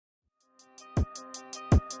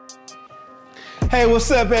Hey,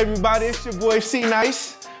 what's up, everybody? It's your boy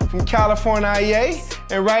Cnyce from California, IA.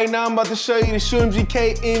 And right now, I'm about to show you the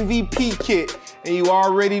ShoeMGK MVP kit. And you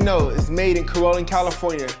already know it's made in Corolla,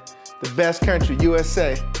 California, the best country,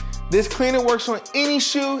 USA. This cleaner works on any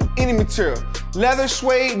shoe, any material. Leather,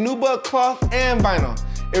 suede, nubuck cloth, and vinyl.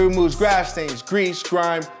 It removes grass stains, grease,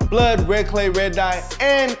 grime, blood, red clay, red dye,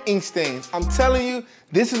 and ink stains. I'm telling you,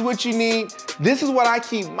 this is what you need. This is what I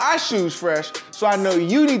keep my shoes fresh, so I know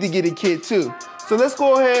you need to get a kit too. So let's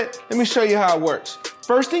go ahead, let me show you how it works.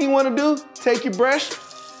 First thing you wanna do, take your brush,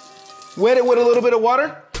 wet it with a little bit of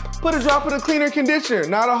water, put a drop of the cleaner conditioner,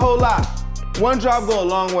 not a whole lot. One drop go a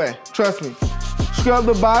long way, trust me. Scrub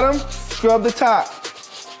the bottom, scrub the top.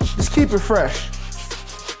 Just keep it fresh.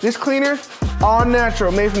 This cleaner, all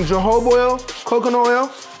natural, made from jojoba oil, coconut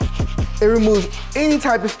oil. It removes any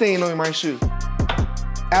type of stain on my shoe.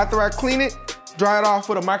 After I clean it, dry it off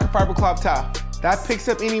with a microfiber cloth towel. That picks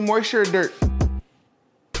up any moisture or dirt.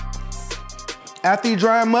 After you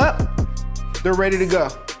dry them up, they're ready to go.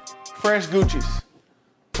 Fresh Gucci's,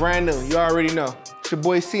 brand new, you already know. It's your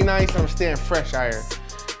boy Cnyce, I'm staying fresh out here.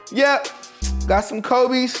 Yep, got some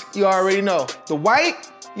Kobe's, you already know. The white,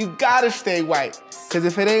 you gotta stay white. Cause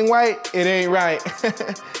if it ain't white, it ain't right.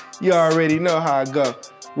 You already know how I go.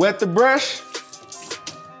 Wet the brush,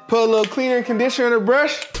 put a little cleaner and conditioner in the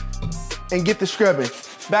brush, and get the scrubbing.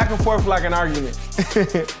 Back and forth like an argument.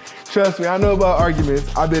 Trust me, I know about arguments.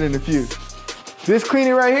 I've been in a few. This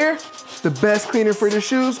cleaner right here, the best cleaner for your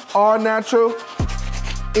shoes, all natural,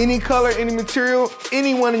 any color, any material,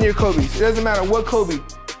 any one in your Kobe's. It doesn't matter what Kobe.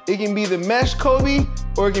 It can be the mesh Kobe,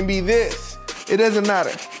 or it can be this. It doesn't matter.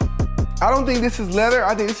 I don't think this is leather.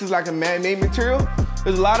 I think this is like a man-made material.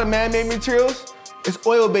 There's a lot of man-made materials. It's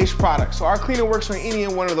oil-based products, so our cleaner works on any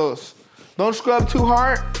and one of those. Don't scrub too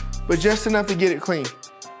hard, but just enough to get it clean.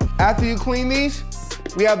 After you clean these,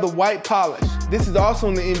 we have the white polish. This is also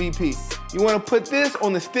in the MVP. You wanna put this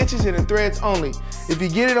on the stitches and the threads only. If you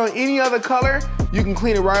get it on any other color, you can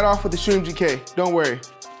clean it right off with the ShoeMGK, don't worry.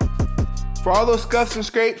 For all those scuffs and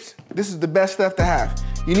scrapes, this is the best stuff to have.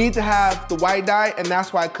 You need to have the white dye, and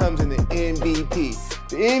that's why it comes in the MVP.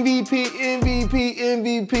 The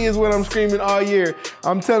MVP is what I'm screaming all year.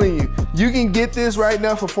 I'm telling you, you can get this right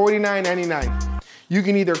now for $49.99. You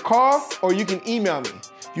can either call or you can email me.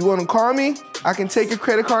 If you wanna call me, I can take your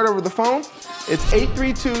credit card over the phone. It's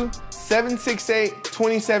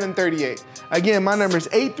 832-768-2738. Again, my number is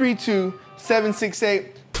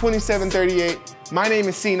 832-768-2738. My name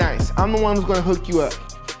is Cnyce. I'm the one who's gonna hook you up.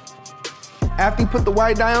 After you put the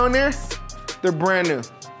white dye on there, they're brand new.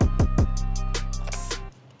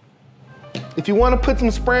 If you wanna put some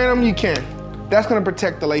spray in them, you can. That's gonna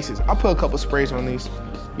protect the laces. I'll put a couple sprays on these.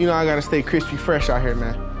 You know I gotta stay crispy fresh out here,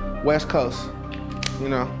 man. West Coast, you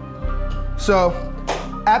know. So,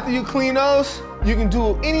 after you clean those, you can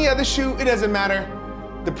do any other shoe, it doesn't matter.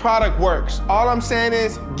 The product works. All I'm saying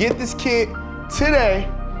is, get this kit today,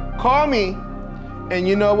 call me, and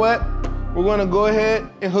you know what? We're gonna go ahead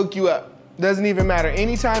and hook you up. Doesn't even matter,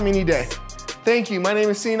 anytime, any day. Thank you, my name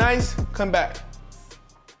is Cnyce, come back.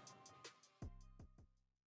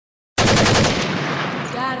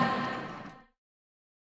 Got it.